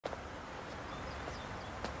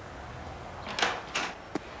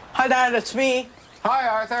Hi, Dad, it's me. Hi,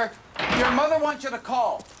 Arthur. Your mother wants you to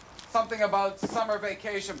call. Something about summer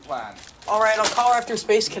vacation plans. All right, I'll call her after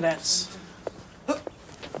Space Cadets.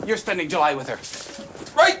 You're spending July with her,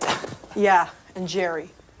 right? Yeah, and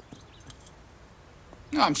Jerry.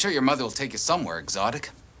 No, I'm sure your mother will take you somewhere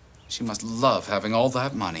exotic. She must love having all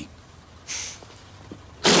that money.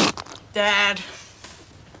 Dad.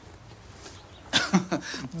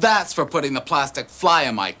 That's for putting the plastic fly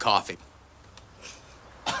in my coffee.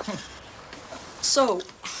 So,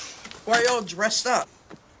 why are you all dressed up?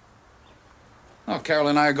 Oh, Carol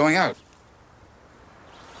and I are going out.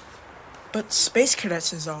 But Space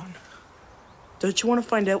Cadets is on. Don't you want to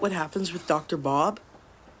find out what happens with Dr. Bob?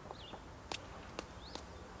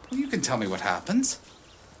 Well, you can tell me what happens.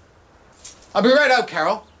 I'll be right out,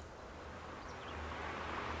 Carol.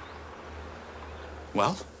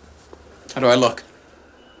 Well, how do I look?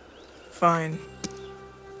 Fine.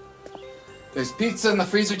 There's pizza in the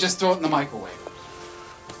freezer, just throw it in the microwave.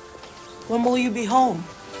 When will you be home?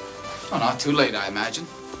 Oh, not too late, I imagine.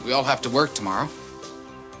 We all have to work tomorrow.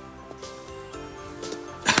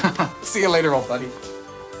 See you later, old buddy.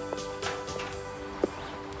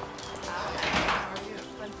 How are you?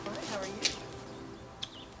 I'm fine. How are you?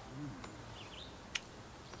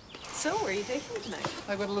 So, where are you taking me tonight?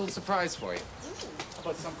 I've got a little surprise for you. How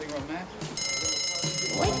about something romantic?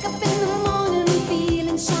 Wake up in the morning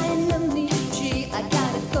feeling shy and lonely. Gee, I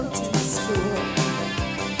gotta go to school.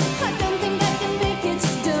 I don't think I can make it,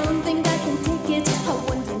 don't think I can take it. I'm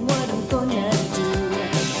wondering what I'm gonna do.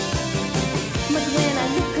 But when I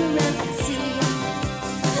look around, I see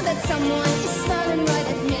that someone is smiling right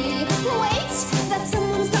at me. Wait, that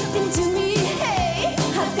someone's talking to me. Hey,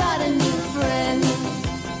 I've got a new friend.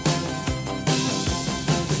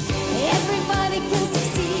 Everybody can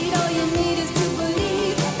succeed, all you need is to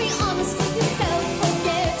believe. Be honest with yourself,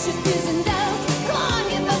 forget your fears and doubts. Come on,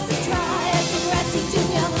 give us a try at Degrassi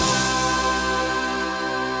Junior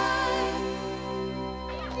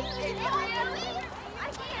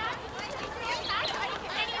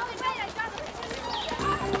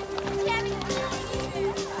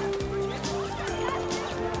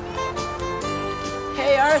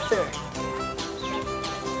Hey, Arthur.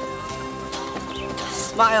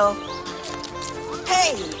 Smile.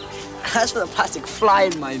 Hey! That's for the plastic fly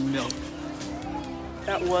in my milk.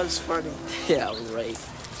 That was funny. Yeah, right.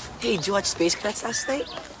 Hey, did you watch Space Cadets last night?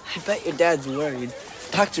 I bet your dad's worried.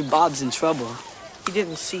 Dr. Bob's in trouble. He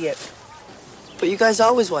didn't see it. But you guys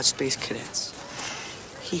always watch Space Cadets.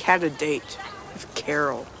 He had a date with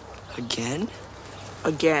Carol. Again?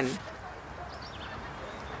 Again.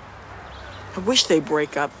 I wish they'd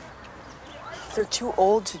break up. They're too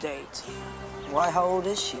old to date. Why? How old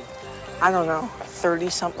is she? I don't know,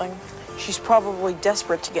 30-something. She's probably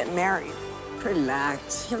desperate to get married.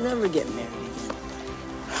 Relax, he'll never get married again.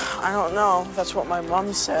 I don't know, that's what my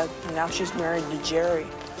mom said. And now she's married to Jerry.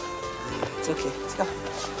 It's okay, let's go.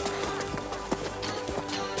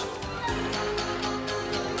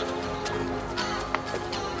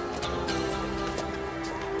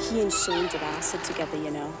 He and Shane did acid together,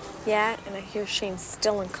 you know. Yeah, and I hear Shane's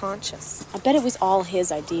still unconscious. I bet it was all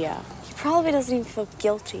his idea. He probably doesn't even feel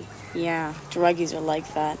guilty. Yeah, druggies are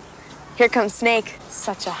like that. Here comes Snake.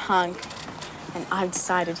 Such a hunk. And I've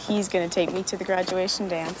decided he's gonna take me to the graduation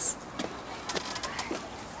dance.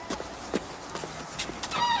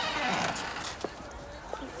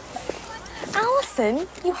 Allison,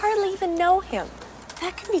 you hardly even know him.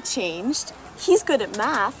 That can be changed. He's good at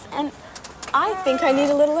math, and I think I need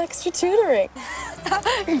a little extra tutoring.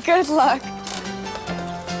 Good luck.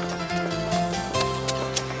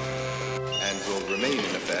 And will remain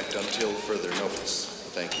in effect until further notice.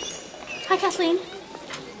 Thank you. Hi, Kathleen.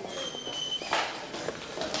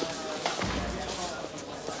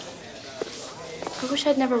 I wish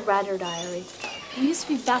I'd never read her diary. We used to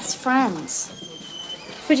be best friends.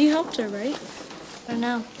 But you helped her, right? I don't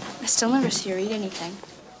know. I still never see her eat anything.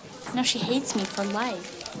 Now she hates me for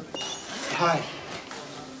life. Hi.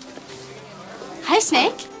 Hi,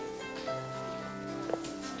 Snake.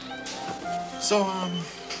 So,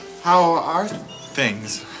 how are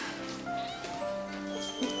things?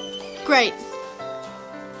 Great.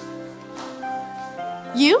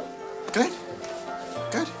 You? Good.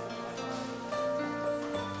 Good.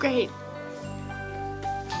 Great.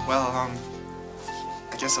 Well,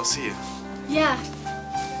 I guess I'll see you. Yeah.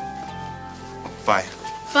 Bye.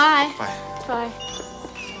 Bye. Bye. Bye.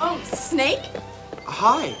 Oh, Snake?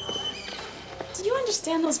 Hi. Did you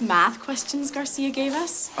understand those math questions Garcia gave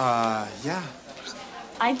us? Yeah.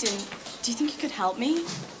 I didn't. Do you think you could help me?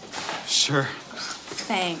 Sure.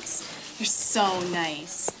 Thanks. You're so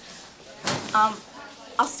nice.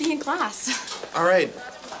 I'll see you in class. All right.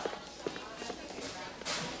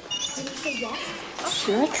 say yes?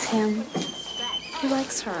 She likes him. He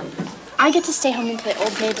likes her. I get to stay home and play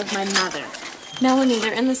old maid with my mother. Melanie,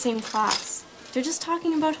 they're in the same class. They're just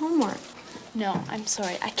talking about homework. No, I'm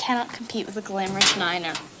sorry. I cannot compete with a glamorous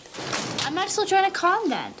Niner. I might as well join a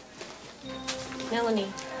convent.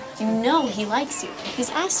 Melanie, you know he likes you.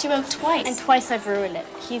 He's asked you out twice. And twice I've ruined it.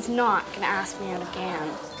 He's not gonna ask me out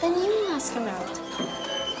again. Then you ask him out.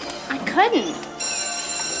 I couldn't.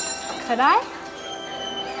 Could I?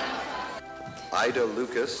 Ida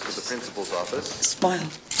Lucas to the principal's office. Smile.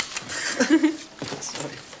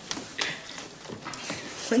 Sorry.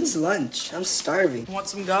 When's lunch? I'm starving. Want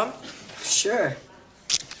some gum? Sure.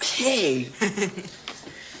 Hey.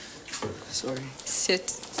 Sorry.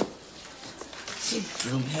 Sit. Hey,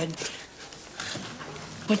 broomhead.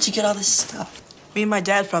 Where'd you get all this stuff? Me and my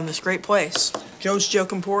dad found this great place, Joe's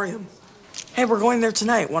Joke Emporium. Hey, we're going there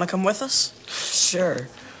tonight. Want to come with us? Sure.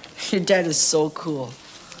 Your dad is so cool.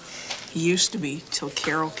 He used to be, till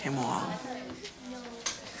Carol came along.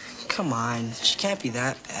 Come on, she can't be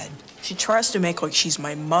that bad. She tries to make like she's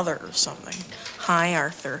my mother or something. Hi,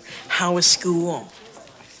 Arthur. How was school?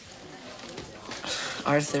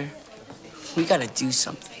 Arthur, we gotta do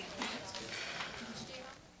something.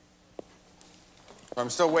 I'm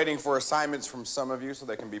still waiting for assignments from some of you so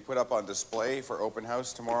they can be put up on display for open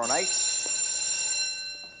house tomorrow night.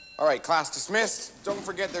 All right, class dismissed. Don't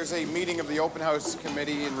forget there's a meeting of the open house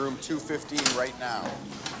committee in room 215 right now.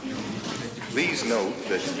 Please note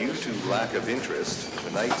that due to lack of interest,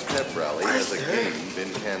 tonight's pep rally has again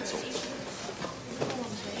been canceled.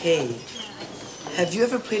 Hey, have you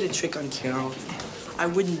ever played a trick on Carol? I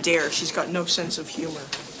wouldn't dare. She's got no sense of humor.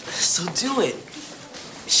 So do it.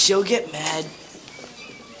 She'll get mad,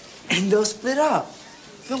 and they'll split up.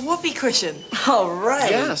 The whoopee cushion. All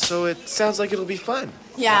right. Yeah, so it sounds like it'll be fun.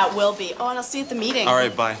 Yeah, it will be. Oh, and I'll see you at the meeting. All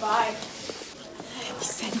right, bye. Bye. He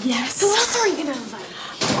said yes. Who else are you gonna invite?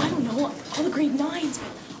 Oh, I don't know. All the grade 9s,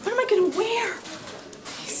 but what am I gonna wear?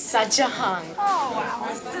 He's such a hunk.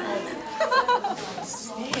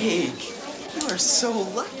 Snake, you are so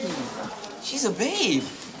lucky. She's a babe.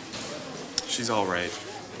 She's all right.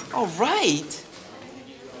 All right.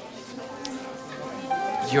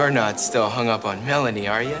 You're not still hung up on Melanie,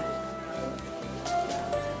 are you?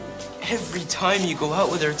 Every time you go out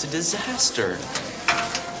with her, it's a disaster.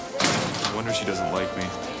 No wonder she doesn't like me.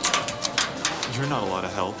 You're not a lot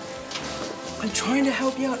of help. I'm trying to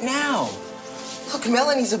help you out now. Look,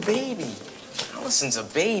 Melanie's a baby. Allison's a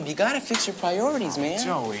babe. You gotta fix your priorities, man.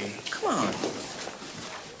 Joey. Come on.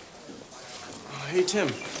 Hey, Tim.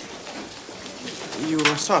 You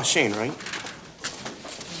saw Shane, right?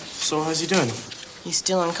 So how's he doing? He's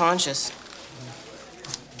still unconscious.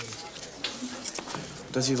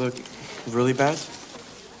 Does he look really bad?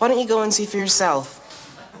 Why don't you go and see for yourself?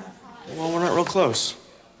 Well, we're not real close.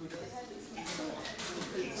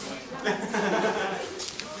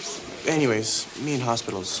 Anyways, me in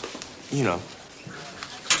hospitals. You know.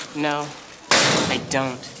 No, I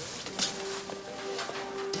don't.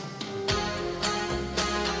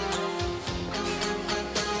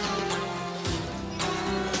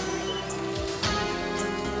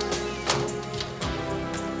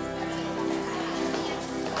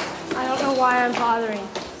 I don't know why I'm bothering.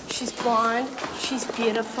 She's blonde. She's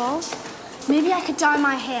beautiful. Maybe I could dye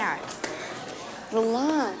my hair.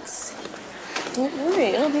 Relax. Don't worry,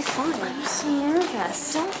 it'll be fine. I'm so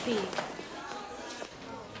nervous. Don't be.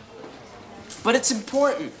 But it's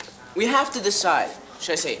important. We have to decide.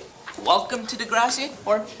 Should I say, welcome to Degrassi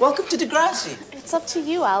or welcome to Degrassi? It's up to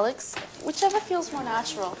you, Alex. Whichever feels more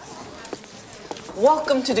natural.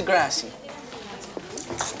 Welcome to Degrassi.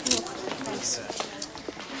 Thanks.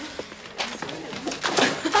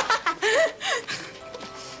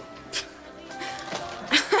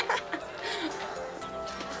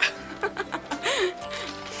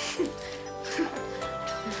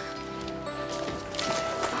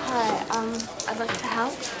 I'd like to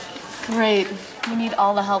help. Great. We need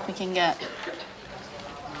all the help we can get.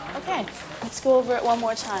 Okay, let's go over it one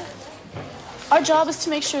more time. Our job is to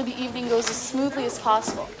make sure the evening goes as smoothly as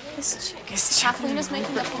possible. This chick is Kathleen is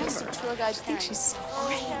making the host of tour guide pairing. She's so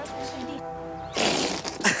great.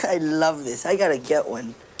 I love this. I gotta get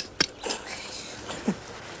one.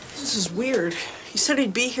 This is weird. He said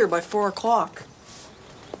he'd be here by 4 o'clock.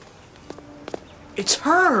 It's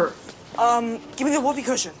her. Give me the whoopee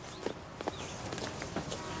cushion.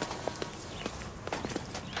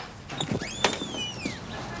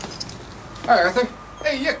 Hi, Arthur.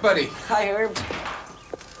 Hey, Yick, buddy. Hi, Herb.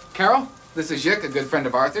 Carol, this is Yick, a good friend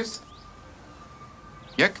of Arthur's.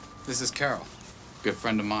 Yick, this is Carol, good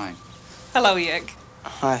friend of mine. Hello, Yick.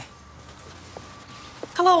 Hi.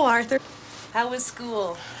 Hello, Arthur. How was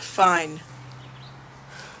school? Fine.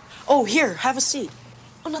 Oh, here, have a seat.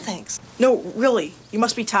 Oh, no, thanks. No, really, you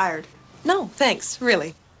must be tired. No, thanks,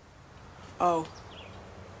 really. Oh.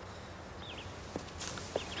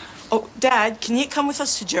 Oh, Dad, can you come with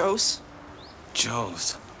us to Joe's?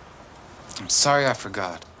 Joe's. I'm sorry I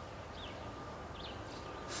forgot.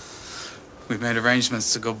 We made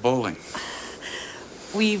arrangements to go bowling.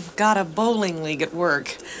 We've got a bowling league at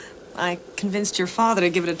work. I convinced your father to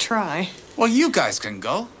give it a try. Well, you guys can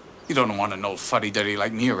go. You don't want an old fuddy-duddy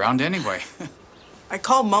like me around anyway. I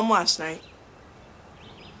called Mom last night.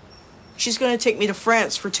 She's gonna take me to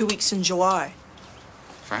France for 2 weeks in July.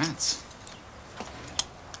 France?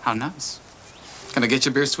 How nice. Can I get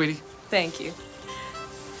you a beer, sweetie? Thank you.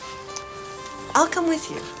 I'll come with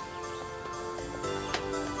you.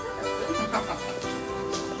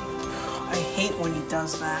 I hate when he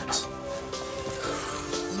does that.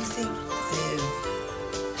 You think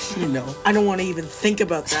then? You know. I don't want to even think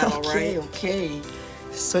about that, all right? Okay.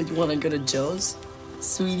 So you want to go to Joe's,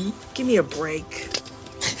 sweetie? Give me a break.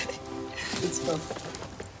 It's fun.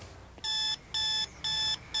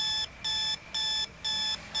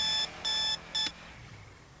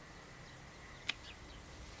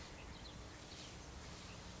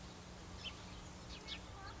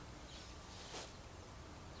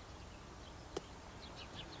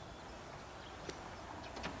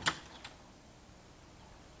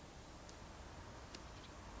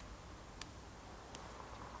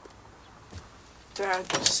 Dad,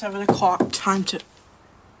 7 o'clock, time to...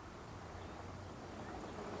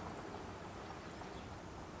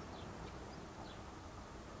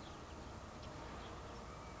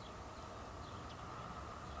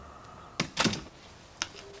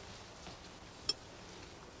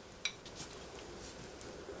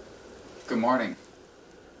 Good morning.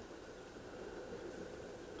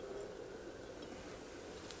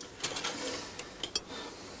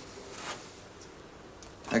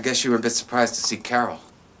 I guess you were a bit surprised to see Carol.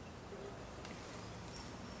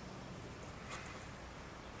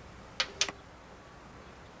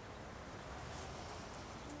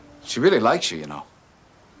 She really likes you, you know.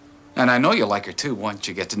 And I know you'll like her too once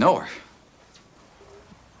you get to know her.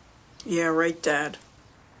 Yeah, right, Dad.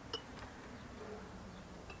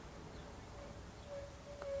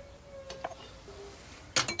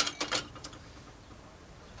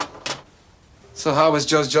 So how was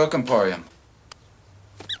Joe's Joke Emporium?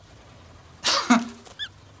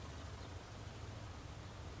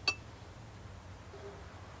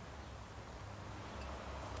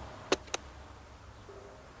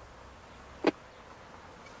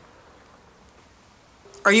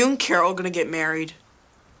 Are you and Carol gonna get married?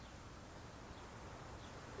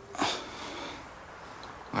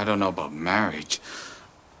 I don't know about marriage.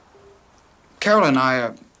 Carol and I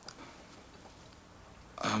are...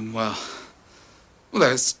 well,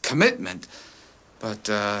 there's commitment, but,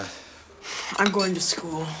 I'm going to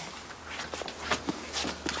school.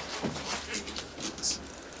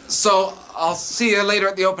 So, I'll see you later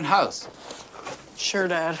at the open house. Sure,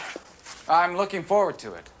 Dad. I'm looking forward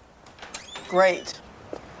to it. Great.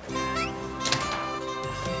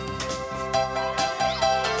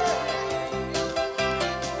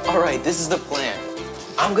 All right, this is the plan.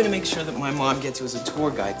 I'm gonna make sure that my mom gets you as a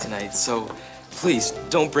tour guide tonight, so please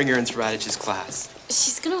don't bring her into Radish's class.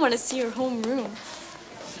 She's gonna want to see her homeroom.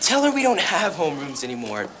 Tell her we don't have homerooms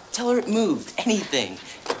anymore. Tell her it moved. Anything.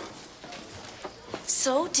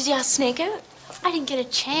 So, did you ask Snake out? I didn't get a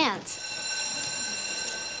chance.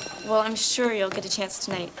 Well, I'm sure you'll get a chance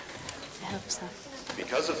tonight. I hope so.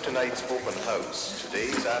 Because of tonight's open house,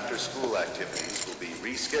 today's after-school activities will be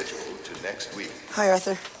rescheduled to next week. Hi,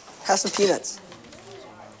 Arthur. Have some peanuts.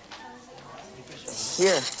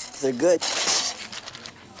 Here, they're good.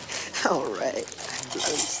 All right.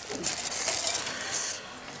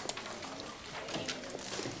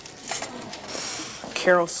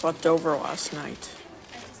 Carol slept over last night.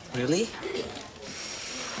 Really?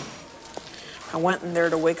 I went in there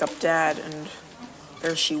to wake up Dad, and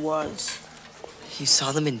there she was. You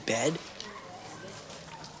saw them in bed?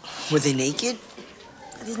 Were they naked?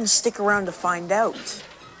 I didn't stick around to find out.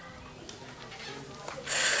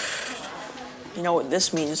 You know what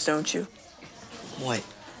this means, don't you? What?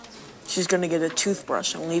 She's gonna get a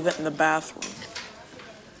toothbrush and leave it in the bathroom.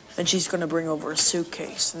 Then she's gonna bring over a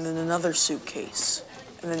suitcase, and then another suitcase.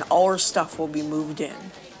 And then all her stuff will be moved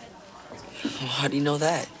in. Well, how do you know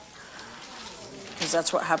that? Because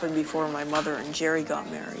that's what happened before my mother and Jerry got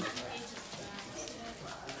married.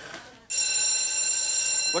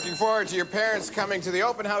 Looking forward to your parents coming to the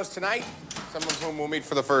open house tonight, some of whom we'll meet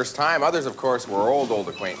for the first time. Others, of course, were old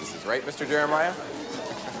acquaintances, right, Mr. Jeremiah?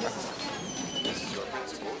 This is your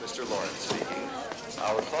principal, Mr. Lawrence, speaking.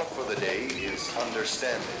 Our thought for the day is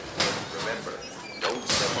understanding. Remember, don't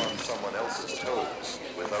step on someone else's toes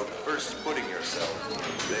without first putting yourself in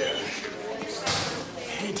their shoes.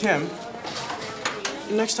 Hey, Tim.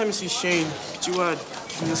 Next time you see Shane, could you,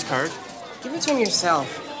 give me this card? Give it to him yourself.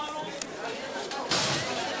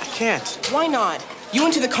 I can't. Why not? You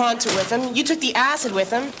went to the concert with him. You took the acid with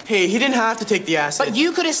him. Hey, he didn't have to take the acid. But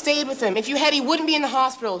you could have stayed with him. If you had, he wouldn't be in the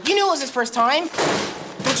hospital. You knew it was his first time.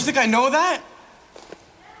 Don't you think I know that?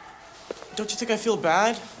 Don't you think I feel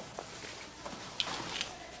bad?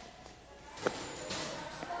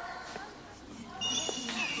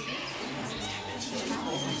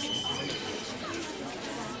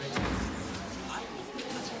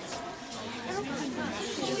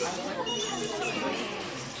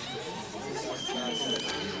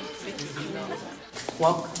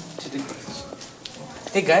 Welcome to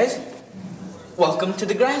Degrassi. Hey guys, welcome to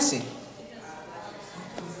Degrassi.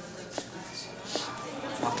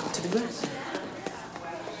 Welcome to Degrassi.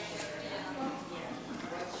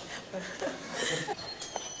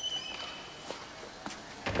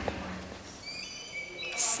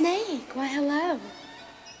 Snake, why hello.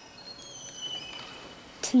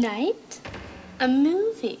 Tonight? A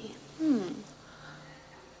movie?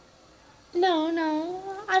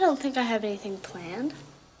 No, I don't think I have anything planned.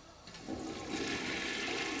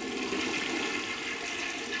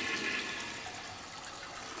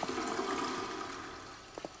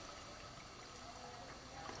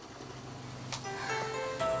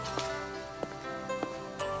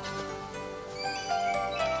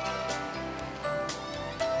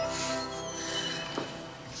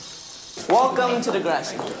 Welcome to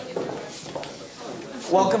Degrassi.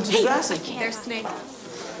 Welcome to Degrassi. There's Snake.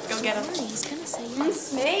 Go get him. He's gonna say yes.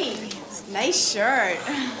 Snake. Nice shirt.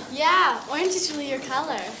 Yeah, orange is really your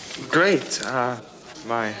color. Great.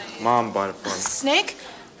 My mom bought it for me. Snake,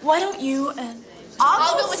 why don't you and...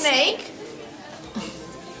 I'll go with Snake.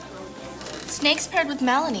 Snake's paired with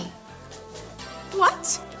Melanie. What?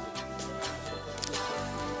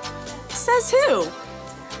 Says who?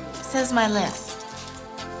 Says my list.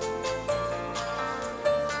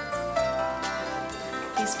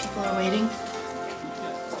 These people are waiting.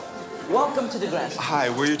 Welcome to Degrassi. Hi,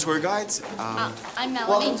 we're your tour guides. I'm Melanie.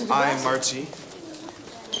 Welcome to Degrassi. I'm Archie.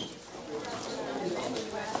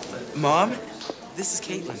 Mom, this is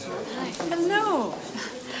Caitlin. Hello.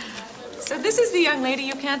 So this is the young lady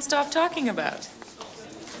you can't stop talking about.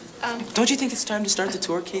 Don't you think it's time to start the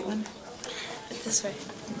tour, Caitlin? This way.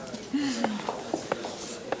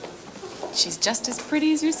 She's just as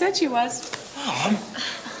pretty as you said she was. Mom.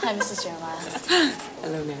 Hi, Mrs. Jeremiah.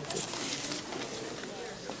 Hello, Nancy.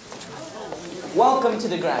 Welcome to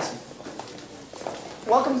Degrassi.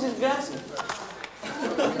 Welcome to Degrassi.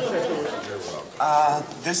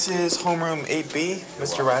 This is homeroom 8B,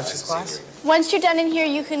 Mr. Radish's class. Once you're done in here,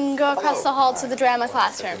 you can go across the hall to the drama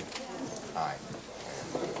classroom. Hi.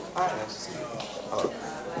 Hello.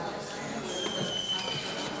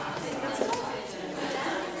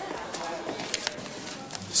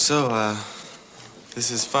 So, this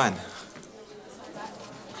is fun.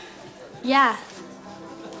 Yeah.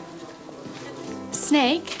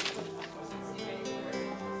 Snake?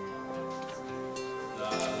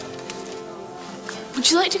 Would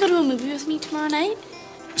you like to go to a movie with me tomorrow night?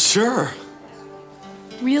 Sure.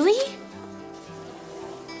 Really?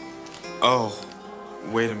 Oh,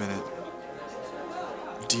 wait a minute.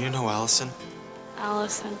 Do you know Allison?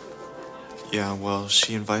 Allison. Yeah, well,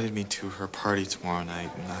 she invited me to her party tomorrow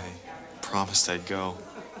night, and I promised I'd go.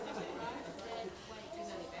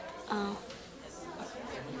 Oh.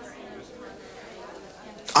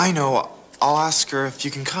 I know. I'll ask her if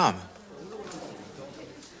you can come.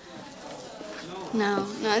 No,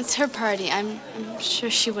 it's her party. I'm sure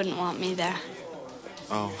she wouldn't want me there.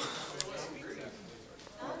 Oh.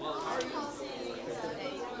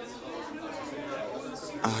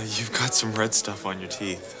 You've got some red stuff on your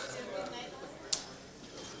teeth.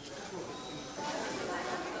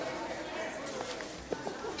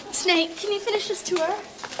 Snake, can you finish this tour?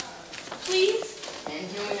 Please? And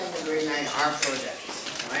here we have the grade 9 art projects.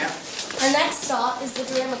 Oh, yeah? Our next stop is the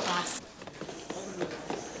drama class.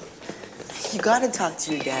 You gotta talk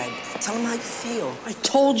to your dad. Tell him how you feel. I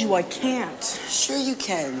told you I can't. Sure you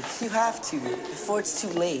can. You have to, before it's too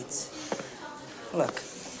late. Look,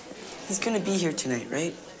 he's gonna be here tonight,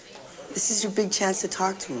 right? This is your big chance to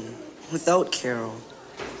talk to him, without Carol.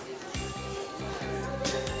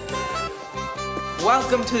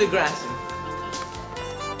 Welcome to Degrassi.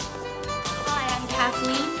 Hi, I'm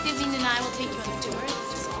Kathleen. Vivian and I will take you on the tour. It's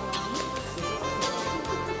just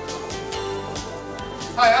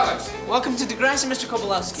Hi, Alex. Welcome to Degrassi, Mr.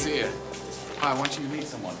 Kobolowski. See ya. Hi, I want you to meet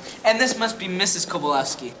someone. And this must be Mrs.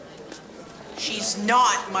 Kovalevsky. She's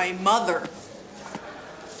not my mother.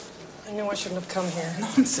 I knew I shouldn't have come here.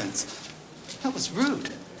 Nonsense. That was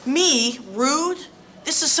rude. Me? Rude?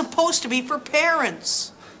 This is supposed to be for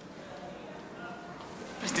parents.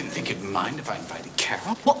 I didn't think you'd mind if I invited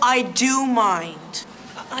Carol. Well, I do mind.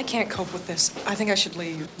 I can't cope with this. I think I should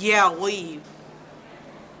leave. Yeah, leave.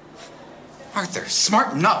 Arthur,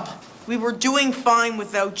 smarten up. We were doing fine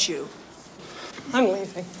without you. I'm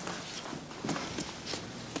leaving.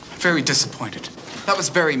 I'm very disappointed. That was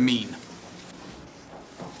very mean.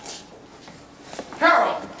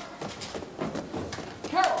 Carol!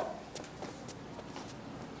 Carol!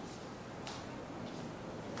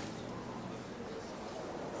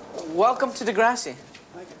 Welcome to Degrassi.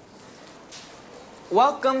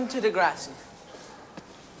 Welcome to Degrassi.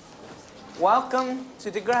 Welcome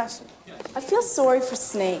to Degrassi. I feel sorry for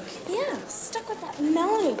Snake. Yeah, stuck with that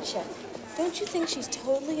Melanie chick. Don't you think she's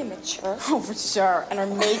totally immature? Oh, for sure. And her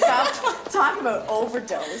makeup. Talk about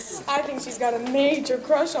overdose. I think she's got a major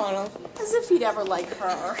crush on him. As if he'd ever like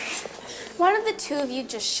her. Why don't the two of you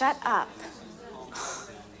just shut up?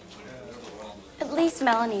 At least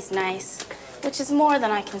Melanie's nice, which is more than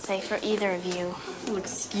I can say for either of you. Well,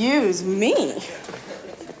 excuse me.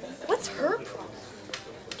 What's her problem?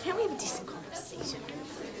 Can't we have a decent conversation?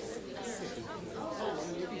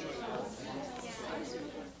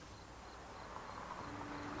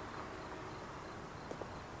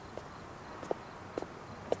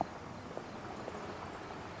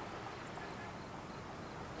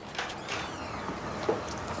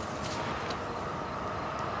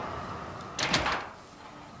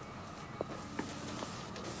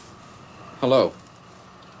 Hello.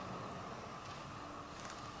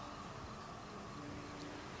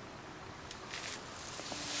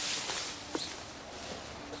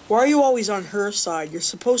 Why are you always on her side? You're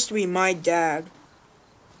supposed to be my dad.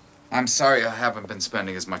 I'm sorry I haven't been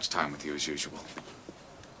spending as much time with you as usual.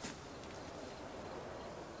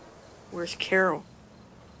 Where's Carol?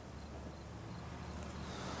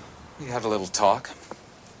 We had a little talk.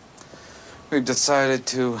 We've decided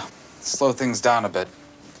to slow things down a bit.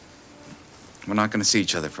 We're not going to see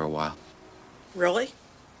each other for a while. Really?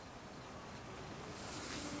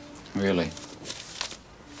 Really.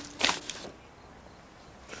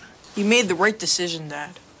 You made the right decision,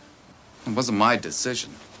 Dad. It wasn't my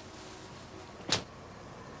decision.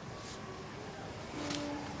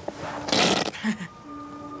 I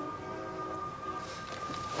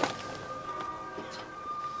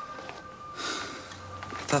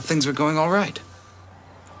thought things were going all right.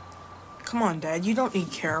 Come on, Dad. You don't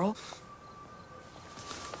need Carol.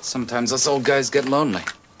 Sometimes us old guys get lonely.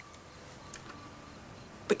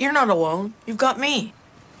 But you're not alone. You've got me.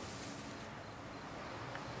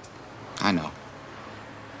 I know.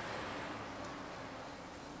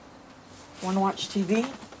 Want to watch TV?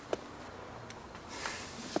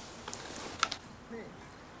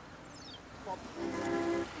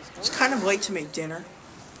 It's kind of late to make dinner.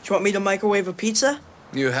 Do you want me to microwave a pizza?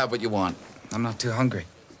 You have what you want. I'm not too hungry.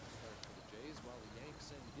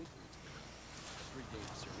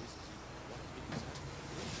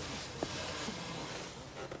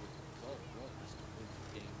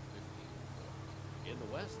 In the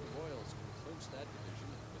West, the Royals can clinch that division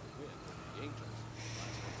with a win over the Angels.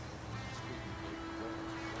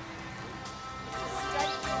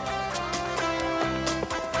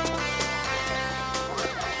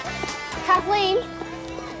 Kathleen!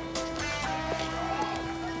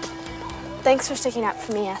 Thanks for sticking up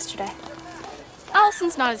for me yesterday.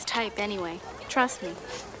 Allison's not his type anyway. Trust me.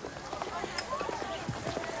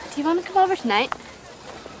 Do you want to come over tonight?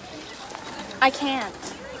 I can't.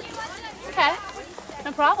 Okay.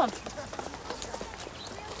 No problem.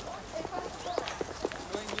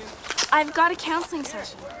 I've got a counseling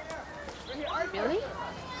session. Really?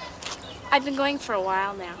 I've been going for a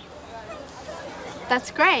while now. That's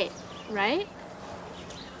great, right?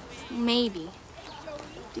 Maybe.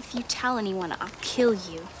 If you tell anyone, I'll kill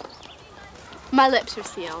you. My lips are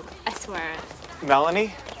sealed, I swear it.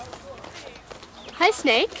 Melanie? Hi,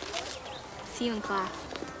 Snake. See you in class.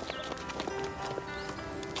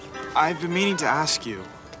 I've been meaning to ask you.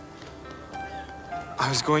 I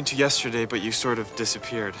was going to yesterday, but you sort of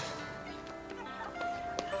disappeared.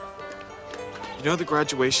 You know the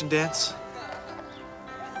graduation dance?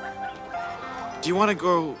 Do you want to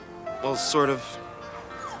go, well, sort of,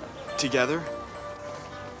 together?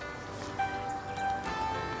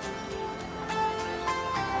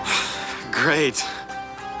 Great. How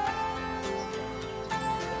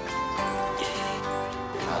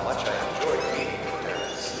much I enjoyed meeting your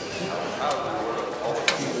parents. How proud we were of all of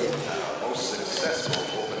you. Most successful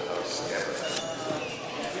open house ever.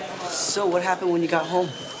 So what happened when you got home?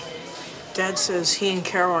 Dad says he and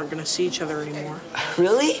Carol aren't gonna see each other anymore.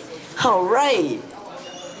 Really? All right.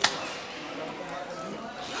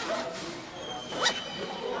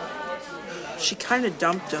 She kind of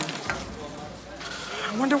dumped him.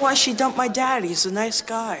 I wonder why she dumped my dad. He's a nice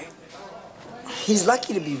guy. He's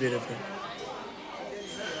lucky to be rid of her.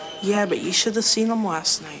 Yeah, but you should have seen him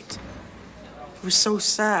last night. It was so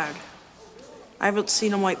sad. I haven't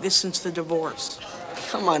seen him like this since the divorce.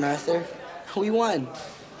 Come on, Arthur. We won.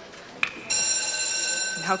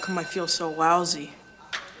 And how come I feel so lousy?